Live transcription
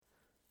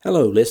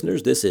Hello,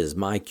 listeners. This is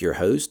Mike, your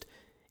host.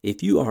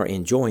 If you are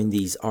enjoying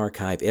these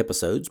archive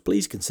episodes,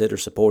 please consider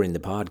supporting the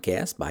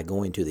podcast by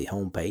going to the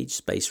homepage,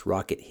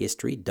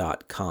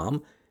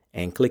 spacerockethistory.com,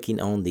 and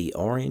clicking on the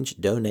orange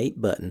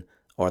donate button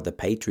or the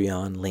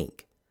Patreon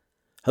link.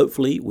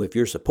 Hopefully, with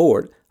your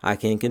support, I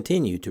can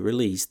continue to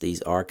release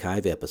these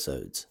archive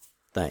episodes.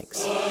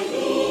 Thanks.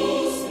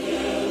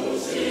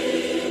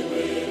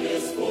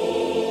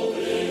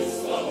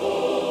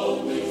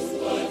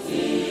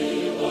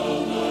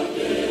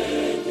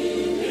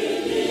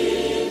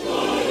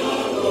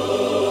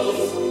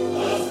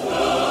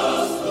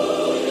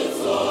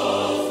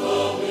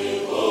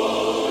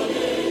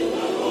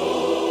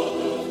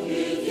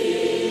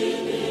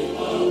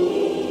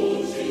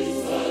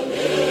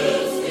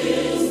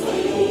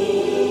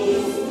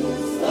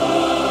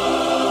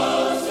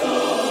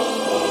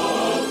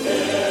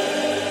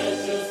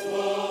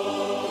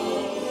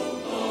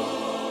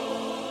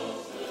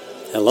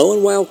 Hello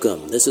and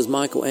welcome. This is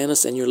Michael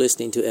Annis, and you're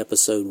listening to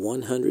episode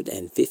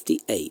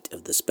 158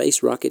 of the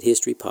Space Rocket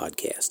History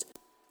Podcast.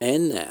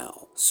 And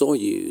now,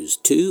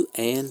 Soyuz 2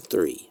 and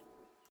 3.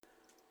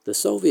 The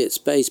Soviet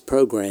space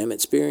program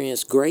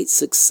experienced great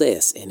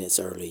success in its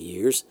early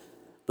years,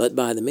 but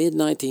by the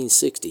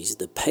mid-1960s,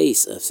 the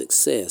pace of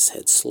success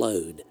had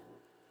slowed.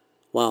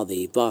 While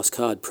the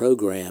Voskhod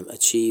program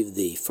achieved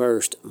the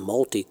first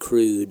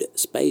multi-crewed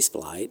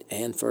spaceflight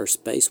and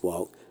first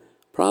spacewalk,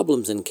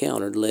 problems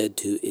encountered led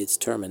to its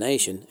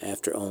termination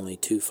after only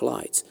 2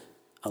 flights,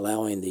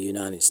 allowing the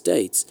United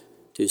States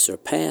to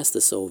surpass the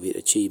Soviet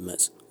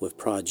achievements with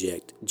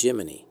Project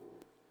Gemini.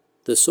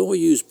 The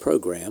Soyuz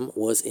program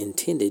was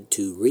intended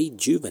to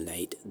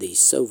rejuvenate the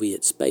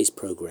Soviet space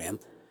program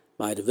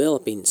by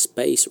developing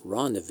space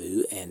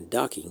rendezvous and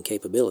docking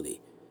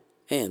capability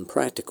and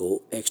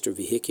practical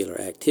extravehicular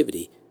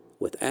activity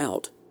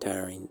without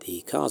tiring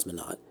the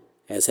cosmonaut,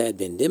 as had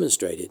been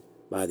demonstrated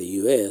by the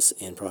U.S.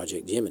 in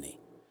Project Gemini.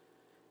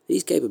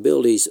 These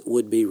capabilities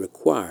would be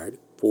required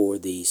for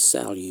the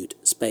Salyut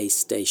space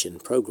station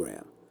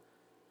program.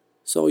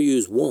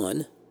 Soyuz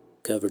 1,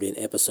 covered in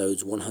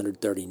episodes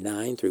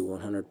 139 through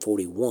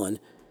 141,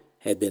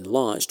 had been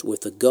launched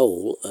with the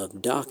goal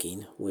of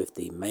docking with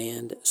the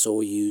manned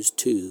Soyuz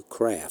 2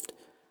 craft.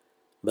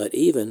 But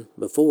even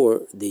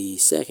before the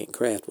second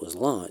craft was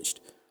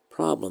launched,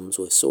 problems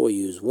with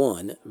Soyuz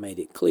 1 made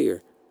it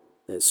clear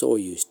that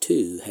Soyuz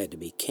 2 had to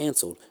be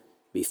canceled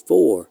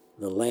before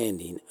the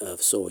landing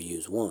of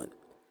Soyuz 1.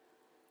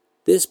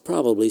 This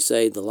probably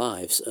saved the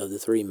lives of the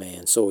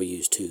 3-man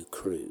Soyuz 2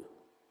 crew.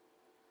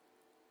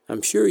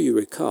 I'm sure you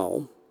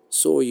recall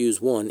Soyuz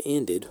 1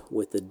 ended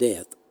with the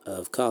death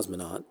of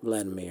cosmonaut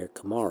Vladimir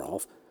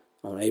Komarov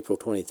on April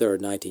 23,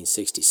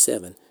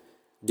 1967,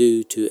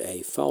 due to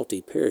a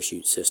faulty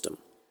parachute system.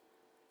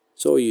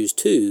 Soyuz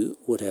 2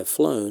 would have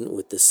flown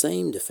with the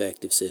same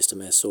defective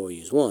system as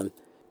Soyuz 1.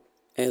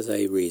 As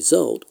a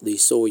result, the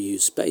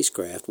Soyuz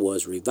spacecraft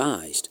was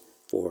revised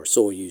for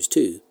Soyuz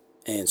 2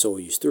 and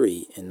Soyuz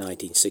 3 in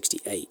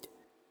 1968.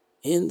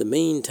 In the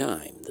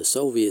meantime, the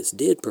Soviets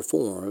did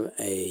perform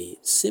a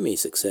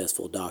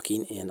semi-successful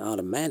docking in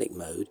automatic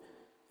mode,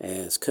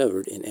 as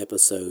covered in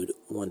episode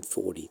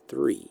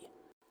 143.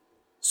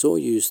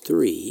 Soyuz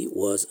 3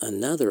 was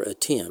another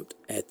attempt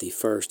at the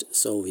first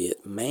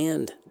Soviet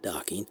manned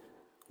docking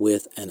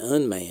with an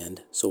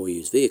unmanned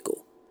Soyuz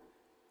vehicle.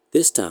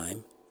 This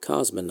time,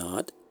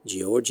 cosmonaut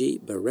Georgy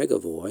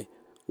Beregovoy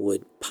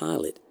would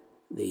pilot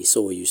the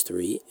Soyuz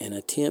 3 and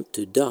attempt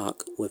to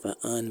dock with an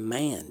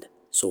unmanned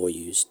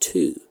Soyuz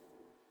 2.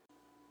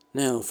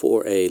 Now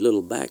for a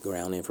little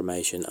background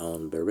information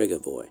on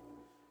Beregovoy.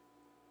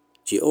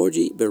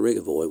 Georgy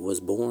Beregovoy was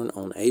born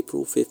on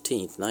April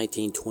 15,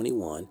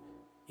 1921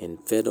 in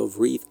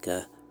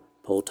Fedorivka,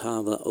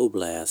 Poltava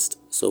Oblast,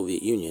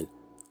 Soviet Union,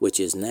 which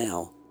is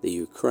now the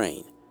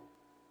Ukraine.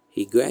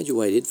 He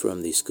graduated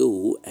from the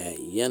school at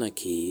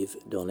Yanakiv,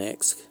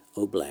 Donetsk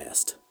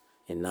Oblast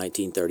in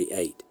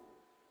 1938.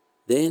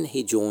 Then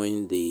he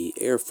joined the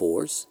Air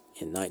Force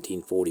in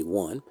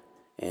 1941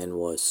 and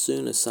was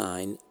soon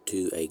assigned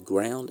to a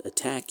ground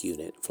attack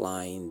unit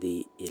flying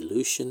the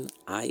Ilyushin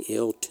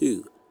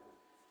IL-2.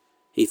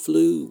 He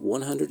flew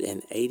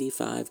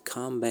 185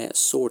 combat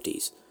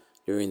sorties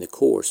during the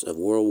course of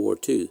World War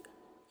II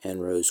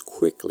and rose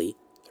quickly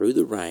through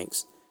the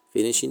ranks,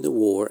 finishing the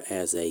war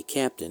as a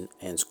captain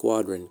and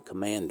squadron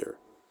commander.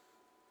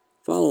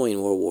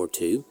 Following World War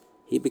II,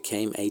 he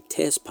became a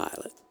test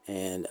pilot,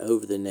 and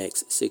over the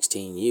next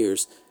 16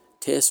 years,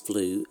 test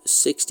flew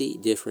 60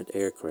 different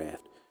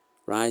aircraft,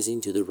 rising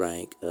to the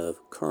rank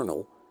of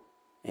colonel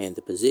and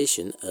the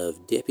position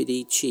of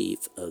Deputy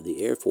Chief of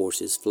the Air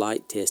Force's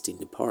Flight Testing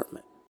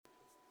Department.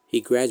 He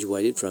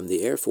graduated from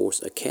the Air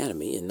Force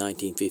Academy in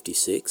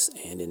 1956,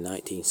 and in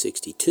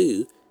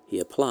 1962 he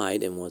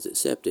applied and was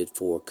accepted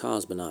for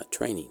cosmonaut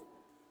training.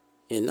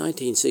 In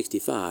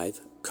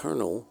 1965,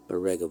 Colonel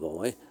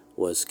Beregovoy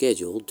was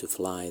scheduled to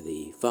fly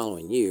the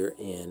following year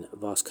in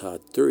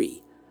Voskhod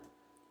 3,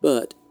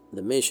 but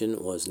the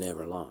mission was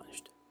never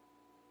launched.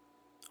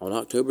 On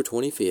October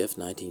 25,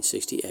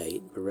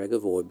 1968,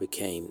 Beregovoy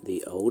became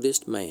the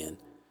oldest man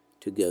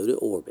to go to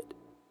orbit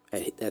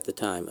at the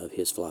time of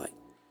his flight,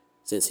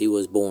 since he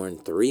was born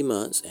 3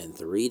 months and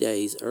 3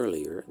 days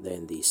earlier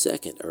than the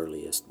second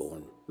earliest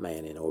born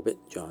man in orbit,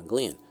 John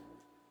Glenn,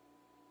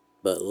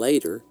 but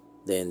later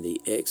than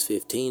the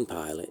X-15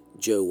 pilot,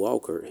 Joe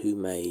Walker, who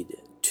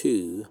made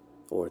 2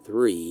 or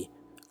 3,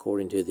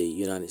 according to the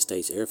United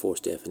States Air Force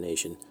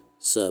definition,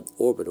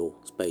 suborbital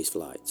space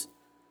flights.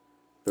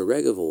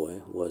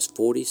 Beregevoy was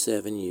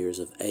 47 years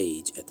of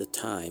age at the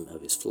time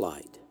of his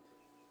flight.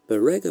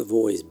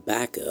 Beregevoy's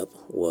backup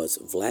was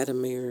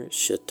Vladimir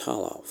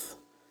Shatalov.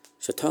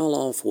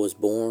 Shatalov was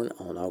born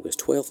on August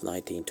 12,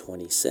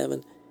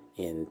 1927,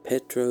 in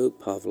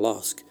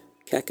Petropavlovsk,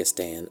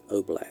 Kakistan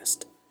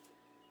Oblast.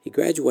 He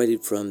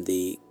graduated from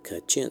the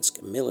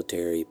Kachinsk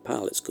Military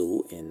Pilot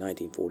School in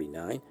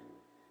 1949.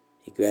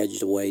 He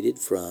graduated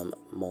from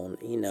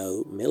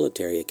Monino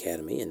Military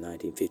Academy in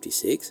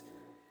 1956.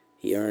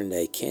 He earned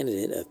a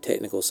Candidate of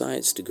Technical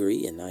Science degree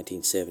in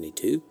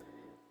 1972,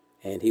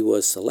 and he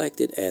was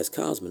selected as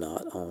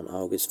cosmonaut on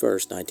August 1,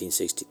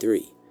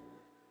 1963.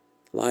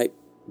 Like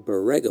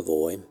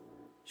Beregevoy,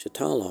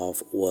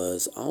 Shatalov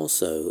was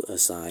also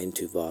assigned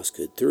to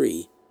Voskhod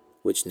 3,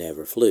 which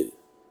never flew.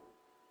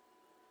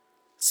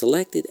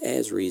 Selected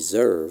as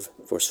reserve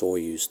for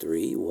Soyuz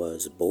 3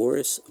 was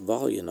Boris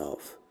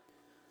Volyanov.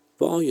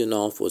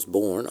 Volyanov was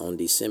born on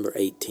December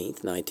 18,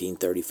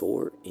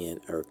 1934, in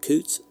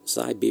Irkutsk,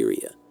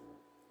 Siberia,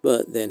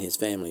 but then his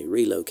family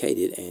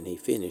relocated and he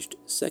finished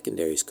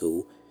secondary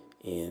school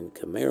in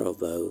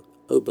Kemerovo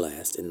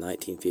Oblast in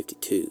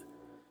 1952.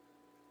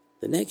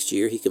 The next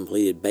year he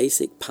completed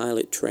basic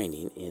pilot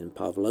training in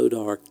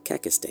Pavlodar,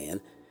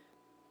 Kakistan,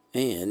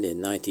 and in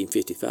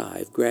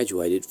 1955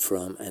 graduated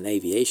from an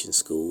aviation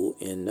school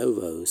in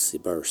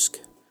Novosibirsk.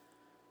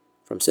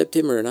 From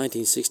September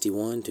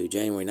 1961 to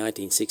January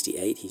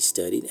 1968, he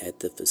studied at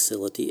the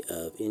Facility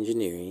of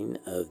Engineering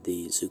of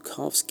the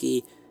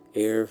Zhukovsky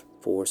Air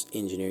Force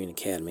Engineering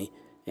Academy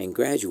and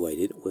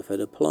graduated with a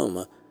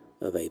diploma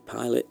of a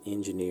pilot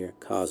engineer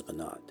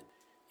cosmonaut.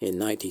 In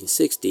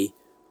 1960,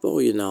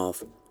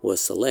 Volyanov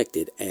was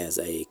selected as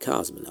a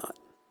cosmonaut.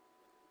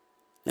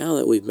 Now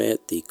that we've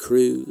met the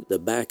crew, the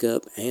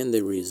backup, and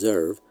the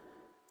reserve,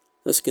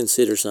 let's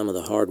consider some of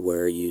the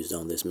hardware used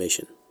on this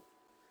mission.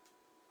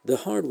 The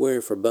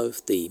hardware for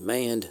both the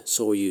manned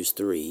Soyuz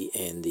 3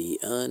 and the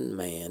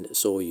unmanned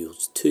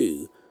Soyuz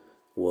 2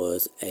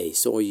 was a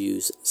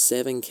Soyuz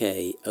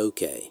 7K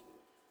OK.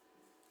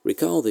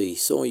 Recall the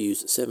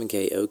Soyuz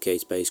 7K OK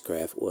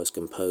spacecraft was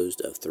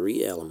composed of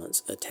 3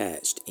 elements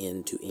attached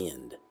end to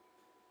end: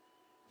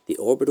 the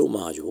orbital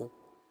module,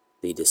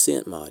 the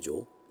descent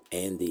module,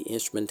 and the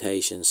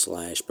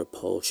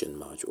instrumentation/propulsion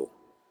module.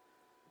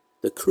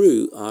 The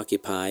crew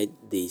occupied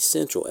the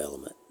central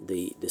element,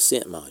 the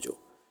descent module.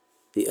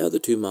 The other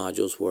 2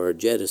 modules were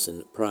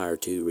jettisoned prior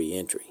to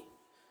re-entry.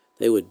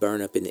 They would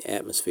burn up in the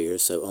atmosphere,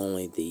 so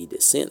only the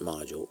descent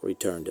module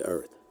returned to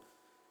Earth.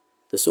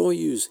 The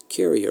Soyuz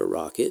carrier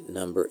rocket,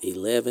 number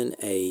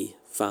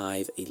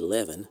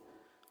 11A511,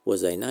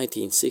 was a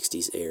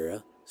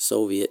 1960s-era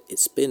Soviet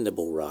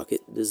expendable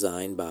rocket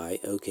designed by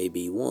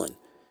OKB-1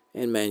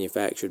 and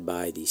manufactured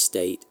by the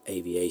State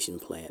Aviation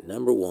Plant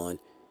number 1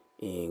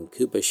 in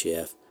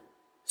Kuypashev,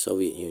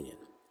 Soviet Union.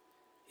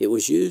 It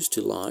was used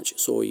to launch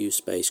Soyuz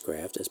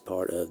spacecraft as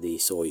part of the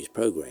Soyuz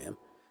program,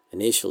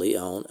 initially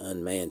on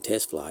unmanned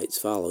test flights,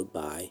 followed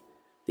by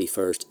the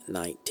first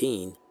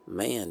 19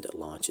 manned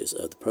launches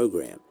of the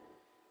program.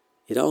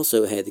 It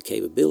also had the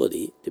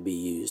capability to be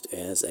used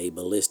as a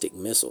ballistic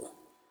missile.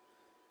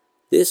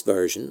 This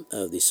version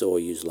of the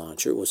Soyuz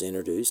launcher was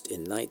introduced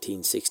in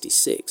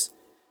 1966.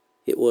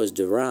 It was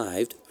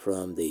derived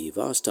from the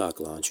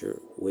Vostok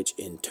launcher, which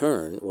in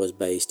turn was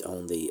based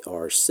on the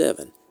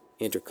R-7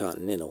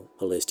 intercontinental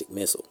ballistic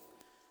missile.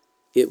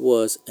 It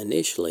was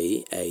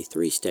initially a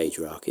 3-stage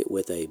rocket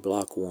with a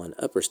Block 1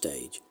 upper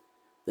stage.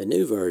 The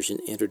new version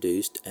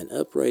introduced an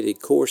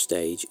uprated core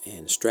stage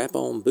and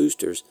strap-on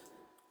boosters,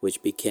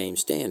 which became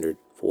standard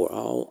for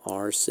all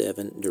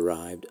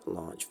R-7-derived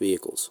launch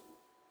vehicles.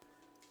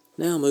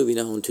 Now moving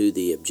on to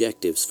the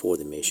objectives for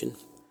the mission.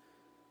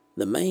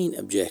 The main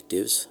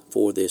objectives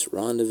for this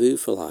rendezvous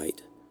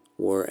flight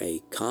were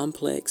a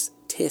complex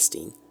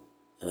testing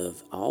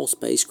of all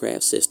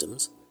spacecraft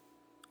systems,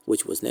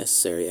 which was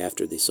necessary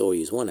after the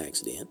Soyuz 1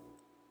 accident,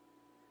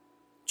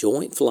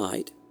 joint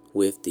flight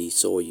with the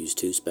Soyuz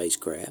 2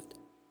 spacecraft,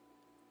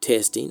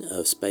 testing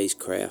of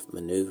spacecraft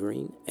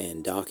maneuvering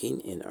and docking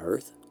in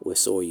Earth with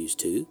Soyuz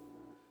 2,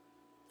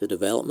 the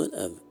development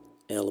of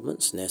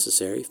elements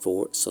necessary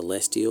for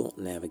celestial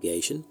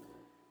navigation,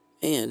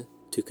 and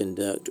to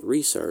conduct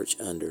research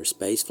under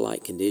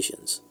spaceflight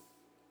conditions.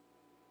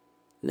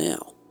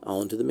 Now,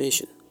 on to the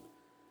mission.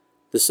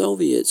 The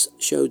Soviets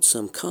showed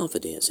some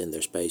confidence in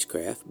their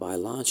spacecraft by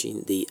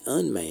launching the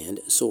unmanned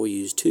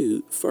Soyuz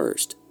 2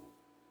 first,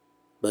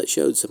 but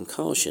showed some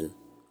caution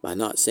by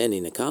not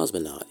sending a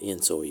cosmonaut in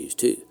Soyuz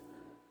 2.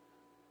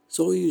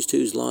 Soyuz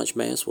 2's launch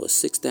mass was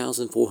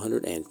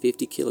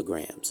 6,450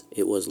 kilograms.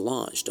 It was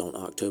launched on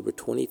October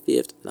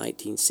 25,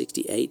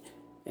 1968,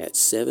 at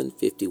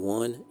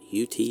 7:51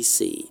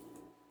 UTC.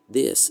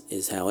 This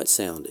is how it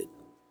sounded.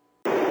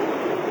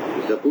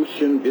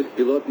 Запущен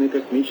беспилотный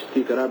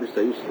космический корабль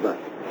 «Союз-2».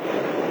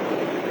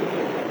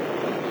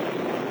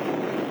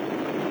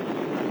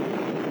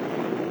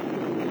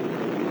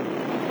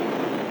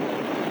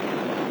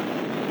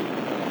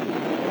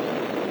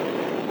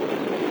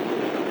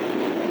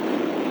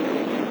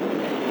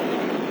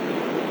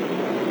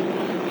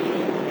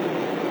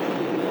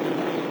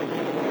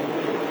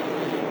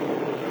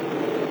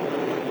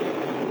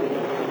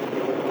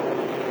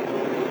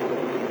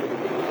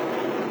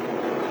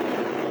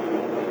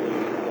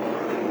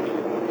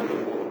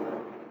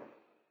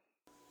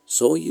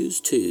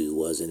 Soyuz 2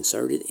 was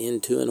inserted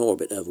into an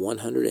orbit of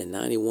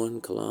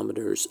 191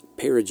 kilometers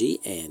perigee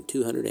and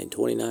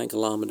 229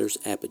 kilometers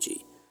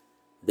apogee.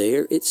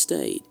 There it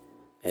stayed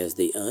as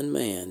the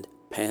unmanned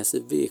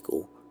passive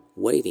vehicle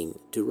waiting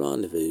to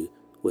rendezvous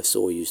with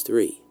Soyuz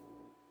 3.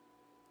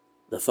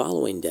 The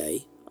following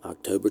day,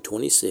 October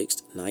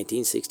 26,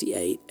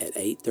 1968, at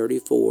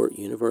 8:34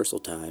 Universal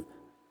Time,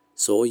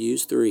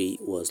 Soyuz 3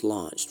 was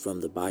launched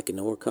from the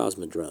Baikonur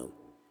Cosmodrome.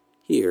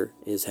 Here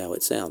is how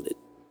it sounded.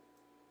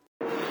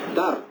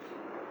 Start!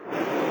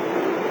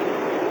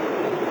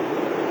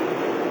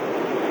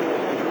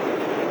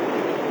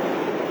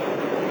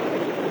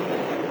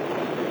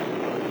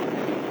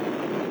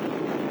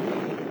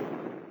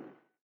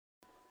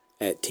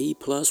 At T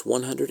plus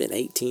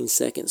 118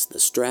 seconds, the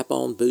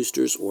strap-on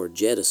boosters were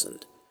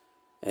jettisoned.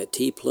 At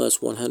T plus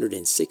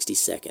 160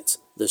 seconds,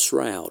 the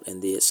shroud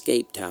and the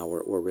escape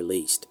tower were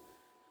released.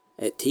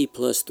 At T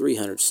plus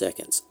 300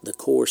 seconds, the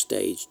core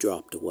stage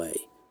dropped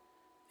away.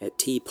 At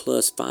T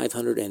plus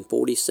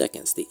 540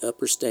 seconds, the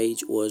upper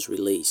stage was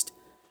released.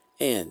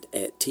 And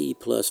at T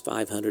plus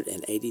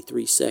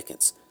 583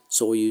 seconds,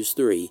 Soyuz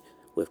 3,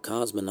 with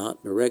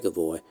cosmonaut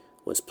Beregovoy,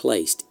 was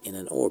placed in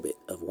an orbit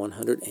of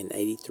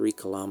 183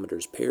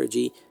 kilometers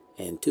perigee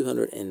and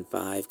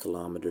 205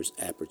 kilometers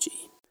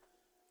apogee.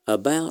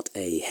 About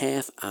a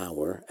half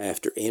hour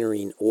after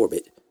entering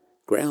orbit,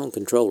 ground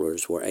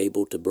controllers were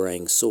able to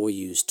bring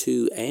Soyuz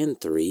 2 and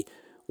 3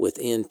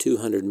 within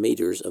 200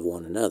 meters of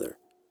one another.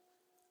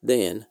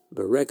 Then,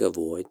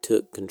 Beregovoy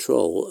took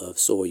control of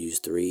Soyuz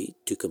 3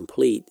 to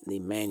complete the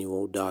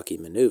manual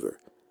docking maneuver.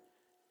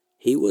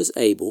 He was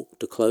able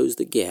to close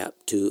the gap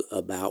to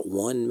about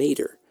 1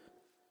 meter,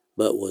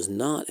 but was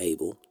not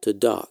able to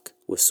dock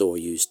with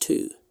Soyuz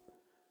 2.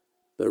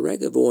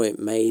 Beregovoy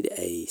made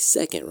a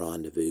second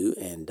rendezvous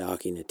and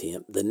docking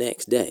attempt the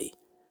next day,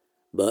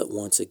 but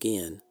once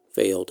again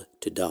failed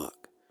to dock.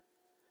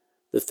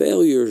 The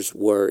failures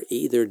were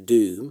either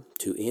due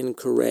to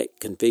incorrect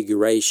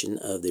configuration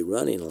of the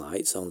running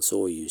lights on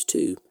Soyuz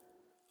 2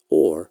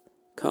 or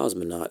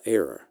cosmonaut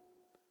error.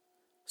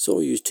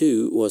 Soyuz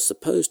 2 was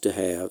supposed to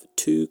have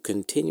 2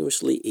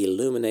 continuously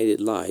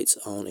illuminated lights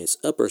on its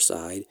upper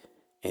side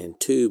and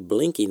 2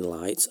 blinking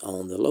lights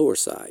on the lower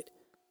side.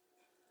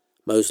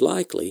 Most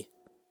likely,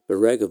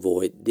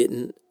 Beregovoy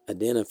didn't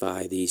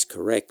identify these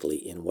correctly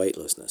in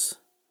weightlessness.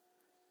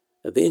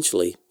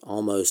 Eventually,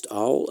 almost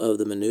all of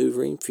the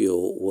maneuvering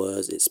fuel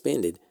was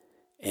expended,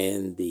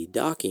 and the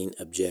docking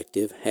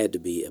objective had to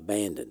be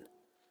abandoned.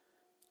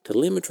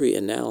 Telemetry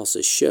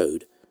analysis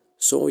showed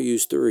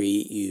Soyuz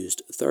 3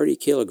 used 30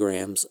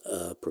 kilograms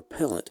of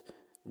propellant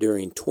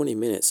during 20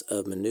 minutes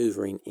of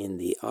maneuvering in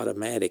the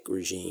automatic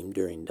regime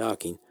during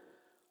docking,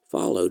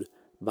 followed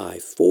by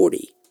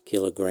 40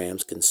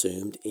 kilograms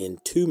consumed in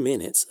 2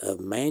 minutes of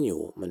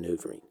manual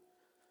maneuvering.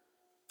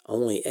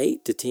 Only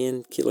 8 to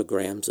 10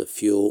 kilograms of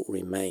fuel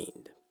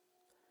remained.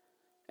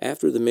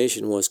 After the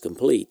mission was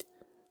complete,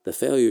 the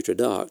failure to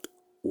dock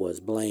was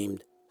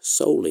blamed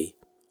solely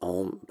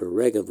on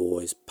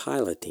Beregovoy's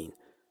piloting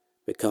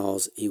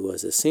because he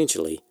was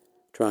essentially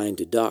trying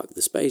to dock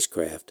the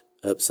spacecraft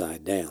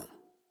upside down.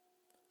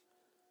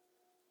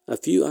 A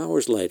few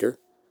hours later,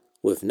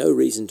 with no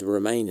reason to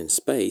remain in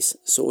space,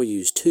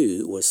 Soyuz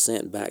 2 was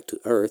sent back to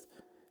Earth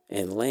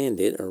and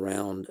landed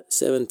around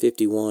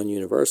 7:51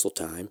 Universal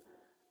Time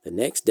the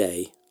next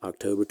day,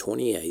 October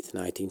 28,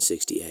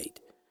 1968.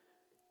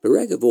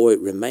 Beregovoy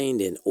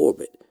remained in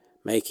orbit,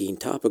 making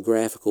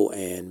topographical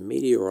and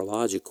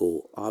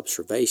meteorological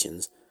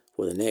observations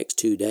for the next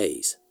 2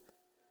 days.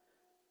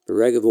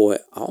 Beregovoy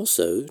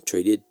also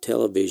treated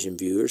television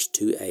viewers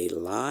to a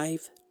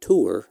live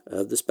tour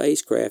of the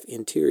spacecraft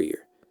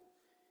interior.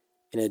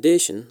 In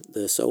addition,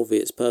 the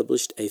Soviets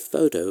published a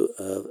photo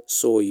of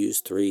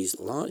Soyuz 3's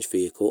launch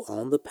vehicle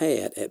on the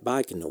pad at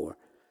Baikonur,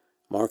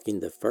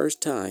 marking the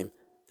first time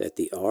that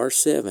the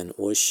R-7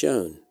 was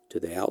shown to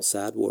the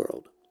outside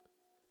world.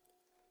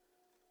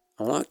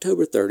 On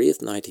October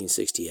 30th,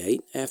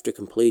 1968, after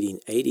completing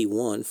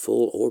 81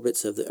 full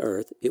orbits of the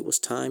Earth, it was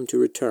time to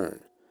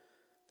return.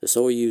 The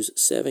Soyuz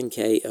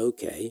 7K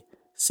OK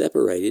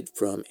separated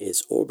from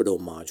its orbital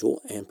module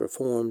and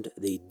performed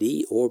the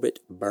deorbit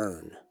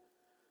burn.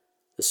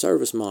 The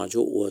service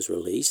module was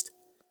released,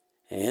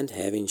 and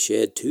having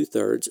shed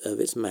 2/3 of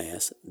its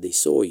mass, the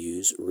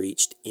Soyuz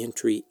reached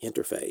entry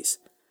interface,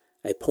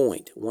 a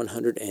point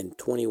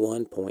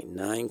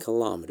 121.9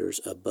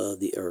 kilometers above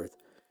the Earth,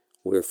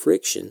 where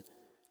friction,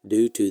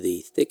 due to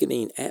the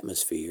thickening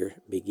atmosphere,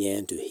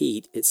 began to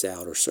heat its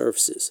outer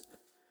surfaces.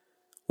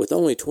 With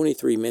only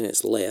 23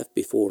 minutes left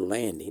before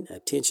landing,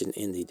 attention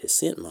in the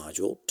descent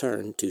module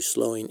turned to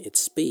slowing its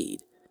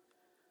speed.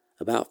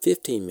 About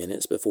 15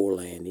 minutes before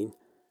landing,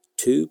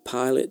 2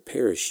 pilot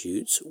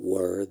parachutes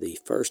were the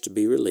first to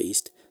be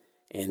released,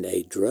 and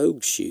a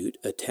drogue chute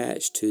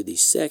attached to the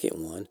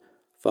second one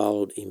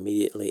followed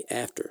immediately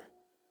after.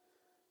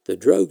 The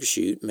drogue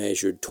chute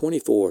measured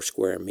 24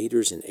 square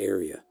meters in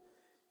area.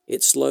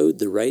 It slowed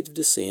the rate of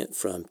descent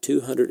from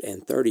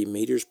 230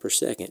 meters per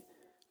second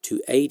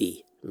to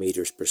 80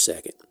 meters per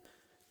second.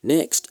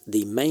 Next,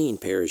 the main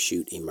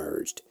parachute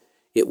emerged.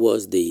 It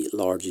was the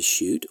largest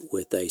chute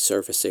with a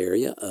surface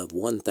area of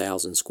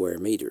 1,000 square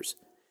meters.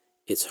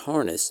 Its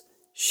harness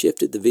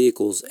shifted the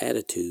vehicle's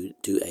attitude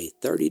to a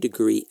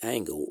 30-degree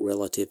angle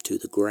relative to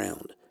the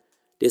ground,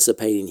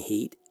 dissipating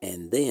heat,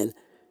 and then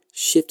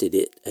shifted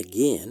it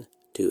again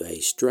to a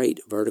straight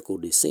vertical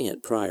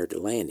descent prior to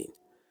landing.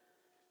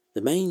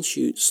 The main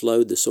chute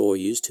slowed the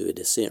Soyuz to a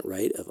descent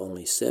rate of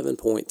only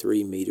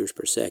 7.3 meters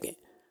per second,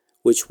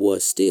 which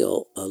was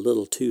still a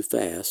little too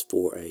fast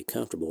for a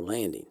comfortable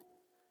landing.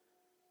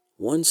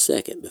 1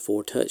 second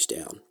before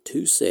touchdown,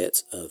 2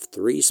 sets of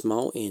 3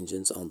 small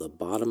engines on the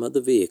bottom of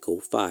the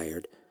vehicle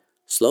fired,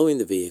 slowing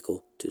the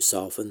vehicle to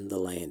soften the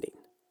landing.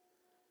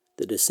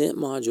 The descent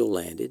module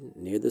landed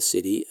near the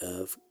city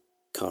of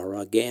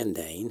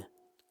Karagandane,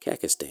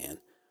 Kazakhstan,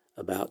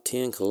 about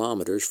 10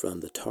 kilometers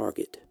from the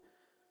target.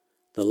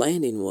 The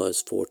landing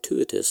was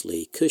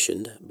fortuitously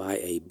cushioned by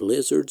a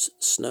blizzard's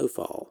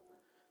snowfall.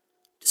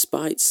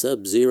 Despite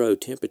sub-zero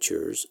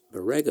temperatures,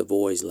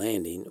 Beregovoy's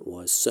landing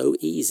was so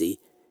easy,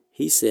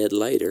 he said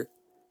later,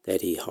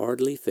 that he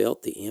hardly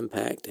felt the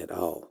impact at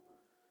all.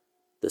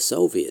 The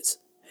Soviets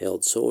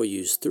held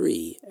Soyuz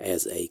 3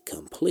 as a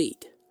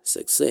complete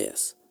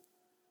success.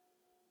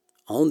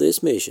 On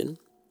this mission,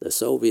 the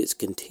Soviets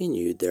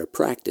continued their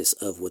practice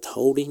of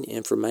withholding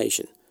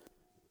information.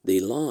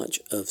 The launch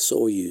of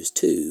Soyuz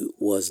 2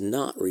 was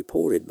not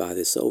reported by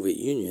the Soviet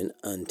Union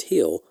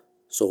until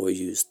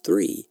Soyuz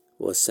 3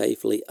 was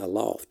safely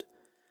aloft.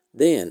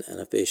 Then an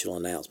official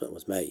announcement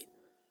was made.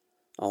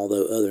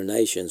 Although other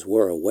nations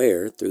were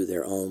aware through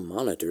their own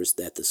monitors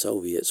that the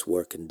Soviets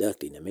were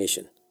conducting a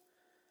mission.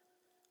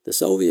 The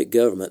Soviet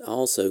government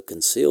also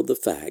concealed the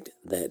fact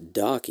that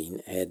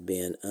docking had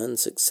been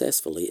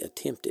unsuccessfully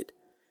attempted.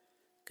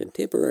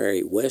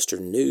 Contemporary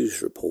Western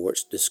news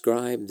reports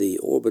described the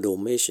orbital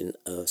mission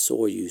of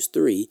Soyuz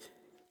 3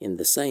 in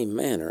the same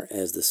manner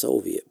as the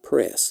Soviet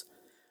press,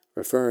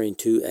 referring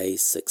to a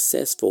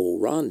successful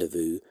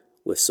rendezvous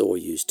with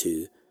Soyuz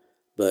 2,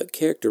 but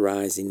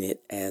characterizing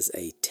it as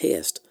a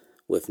test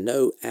with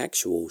no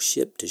actual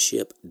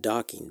ship-to-ship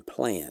docking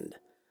planned.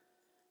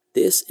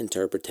 This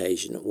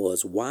interpretation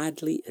was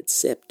widely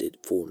accepted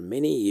for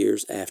many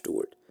years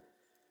afterward.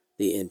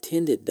 The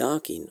intended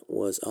docking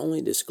was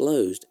only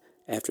disclosed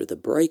after the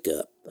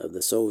breakup of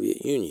the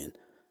Soviet Union,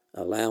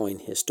 allowing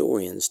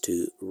historians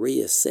to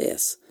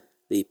reassess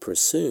the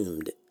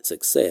presumed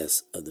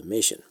success of the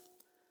mission.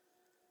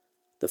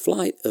 The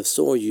flight of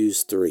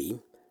Soyuz 3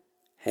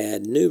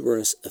 had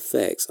numerous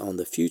effects on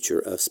the future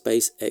of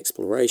space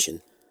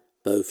exploration,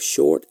 both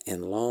short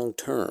and long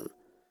term.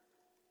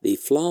 The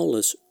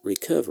flawless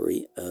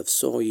recovery of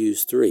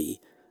Soyuz 3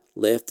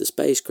 left the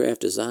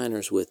spacecraft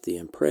designers with the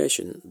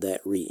impression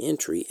that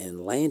re-entry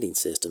and landing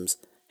systems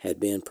had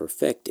been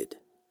perfected.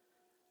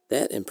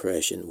 That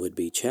impression would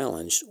be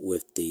challenged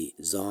with the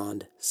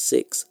Zond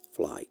 6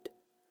 flight.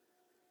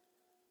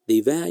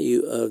 The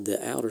value of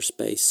the Outer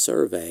Space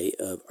Survey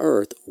of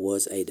Earth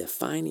was a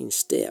defining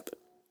step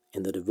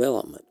in the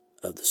development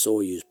of the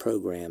Soyuz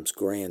program's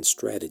grand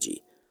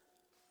strategy.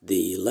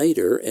 The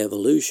later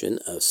evolution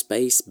of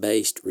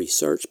space-based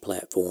research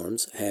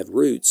platforms have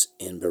roots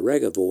in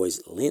Beregovoy's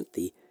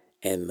lengthy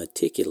and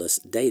meticulous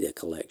data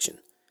collection.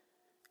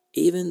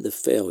 Even the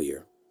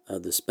failure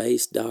of the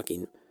space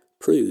docking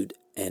proved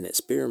an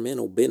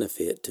experimental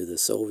benefit to the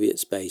Soviet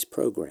space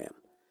program.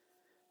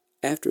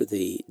 After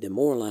the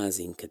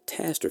demoralizing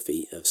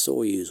catastrophe of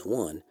Soyuz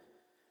 1,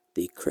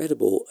 the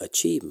credible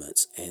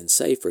achievements and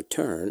safe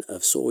return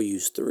of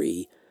Soyuz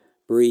 3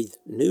 breathed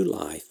new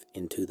life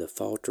into the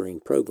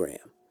faltering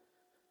program.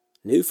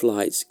 New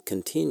flights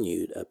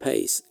continued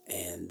apace,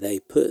 and they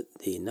put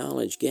the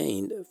knowledge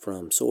gained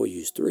from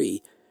Soyuz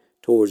 3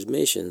 towards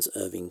missions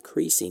of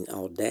increasing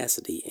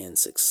audacity and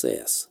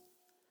success.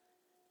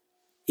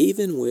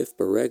 Even with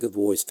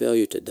Beregovoy's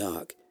failure to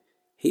dock,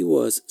 he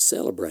was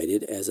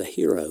celebrated as a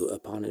hero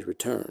upon his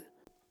return.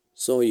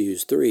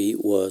 Soyuz 3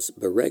 was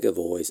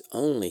Beregovoy's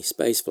only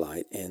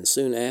spaceflight, and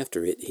soon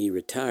after it he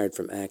retired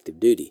from active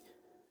duty,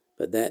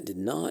 but that did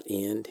not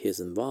end his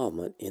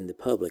involvement in the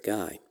public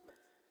eye.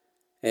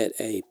 At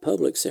a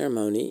public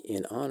ceremony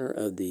in honor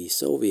of the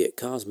Soviet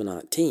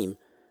cosmonaut team,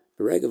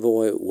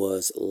 Beregovoy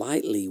was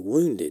lightly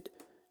wounded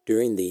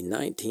during the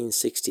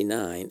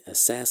 1969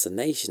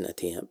 assassination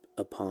attempt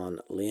upon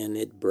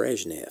Leonid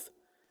Brezhnev.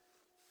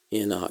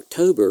 In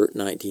October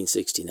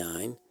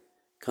 1969,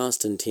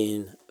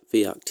 Konstantin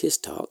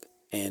Feoktistok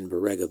and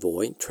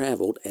Beregevoy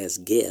traveled as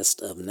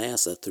guests of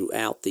NASA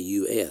throughout the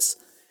U.S.,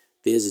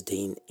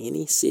 visiting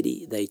any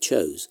city they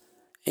chose,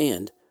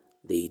 and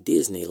the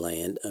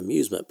Disneyland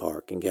amusement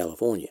park in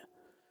California.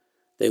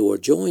 They were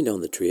joined on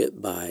the trip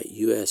by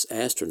U.S.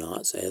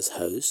 astronauts as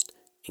hosts,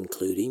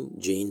 including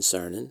Gene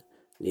Cernan,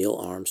 Neil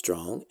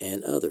Armstrong,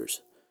 and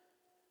others.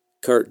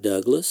 Kirk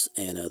Douglas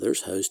and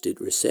others hosted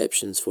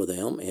receptions for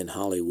them in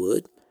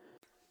Hollywood,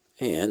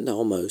 and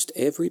almost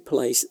every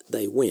place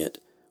they went,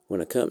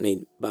 when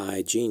accompanied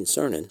by Gene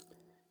Cernan,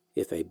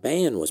 if a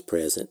band was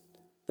present,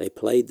 they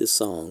played the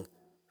song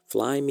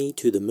 "Fly Me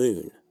to the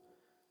Moon."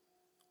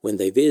 When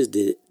they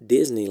visited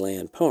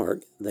Disneyland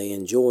Park, they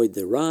enjoyed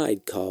the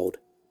ride called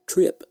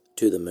Trip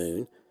to the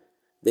Moon,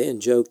 then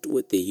joked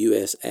with the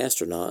U.S.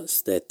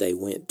 astronauts that they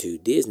went to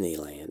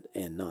Disneyland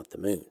and not the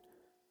moon.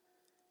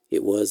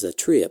 It was a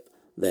trip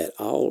that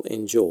all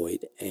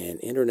enjoyed, and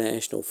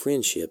international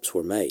friendships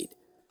were made.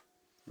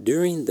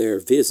 During their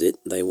visit,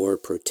 they were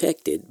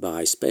protected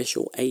by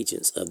special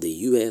agents of the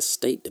U.S.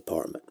 State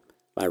Department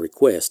by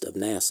request of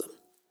NASA.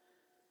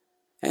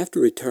 After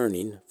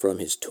returning from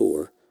his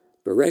tour,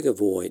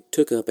 Beregevoy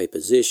took up a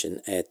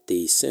position at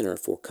the Center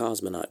for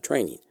Cosmonaut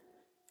Training,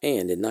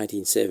 and in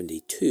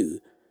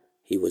 1972,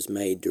 he was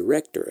made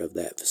director of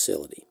that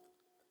facility.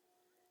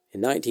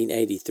 In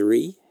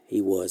 1983,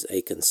 he was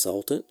a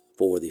consultant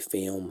for the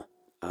film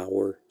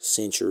Our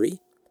Century,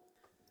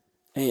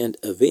 and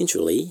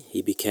eventually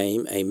he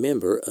became a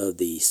member of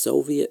the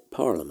Soviet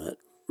Parliament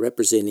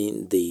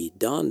representing the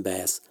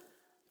Donbass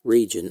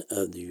region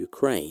of the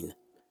Ukraine,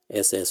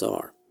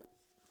 SSR.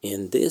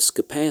 In this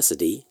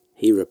capacity,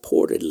 he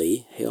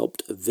reportedly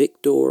helped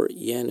Viktor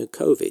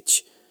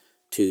Yanukovych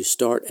to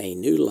start a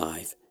new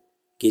life,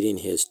 getting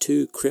his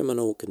 2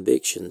 criminal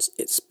convictions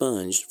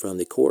expunged from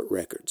the court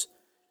records.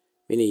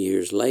 Many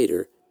years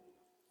later,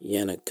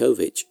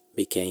 Yanukovych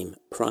became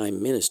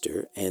prime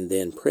minister and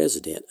then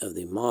president of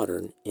the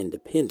modern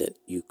independent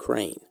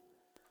Ukraine.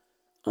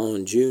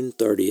 On June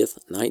 30th,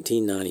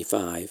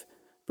 1995,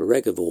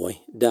 Beregevoy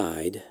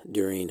died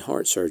during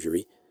heart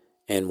surgery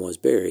and was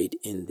buried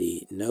in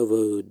the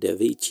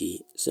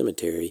Novodevichy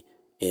Cemetery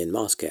in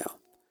Moscow.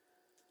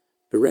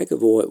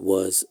 Beregevoy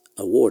was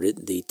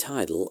awarded the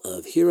title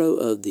of Hero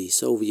of the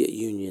Soviet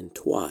Union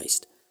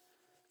twice,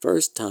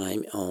 first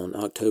time on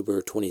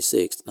October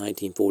 26,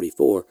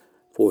 1944,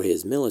 for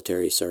his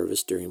military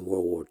service during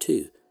World War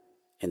II,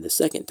 and the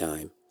second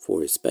time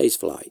for his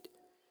spaceflight.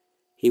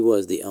 He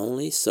was the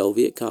only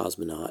Soviet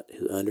cosmonaut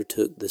who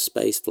undertook the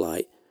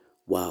spaceflight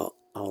while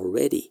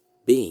already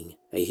being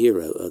a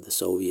hero of the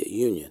Soviet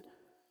Union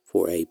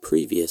for a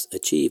previous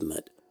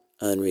achievement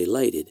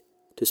unrelated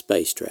to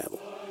space travel.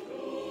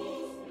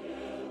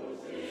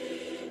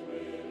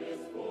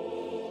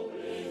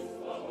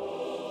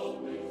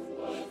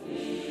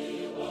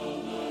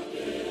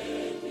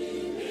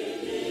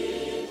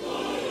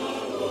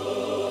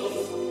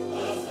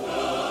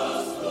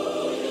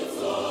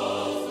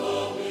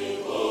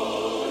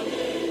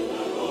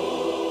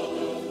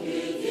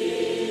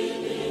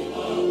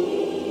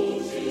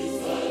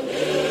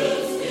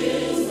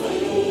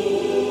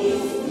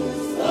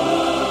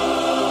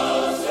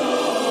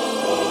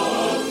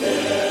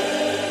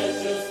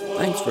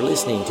 Thanks for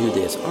listening to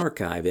this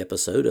archive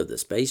episode of the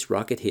Space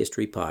Rocket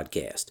History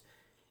Podcast.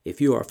 If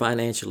you are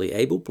financially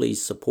able,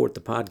 please support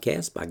the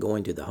podcast by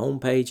going to the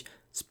homepage,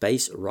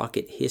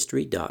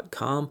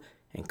 spacerockethistory.com,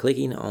 and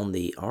clicking on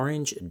the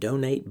orange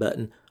Donate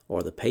button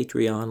or the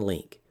Patreon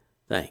link.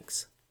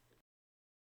 Thanks.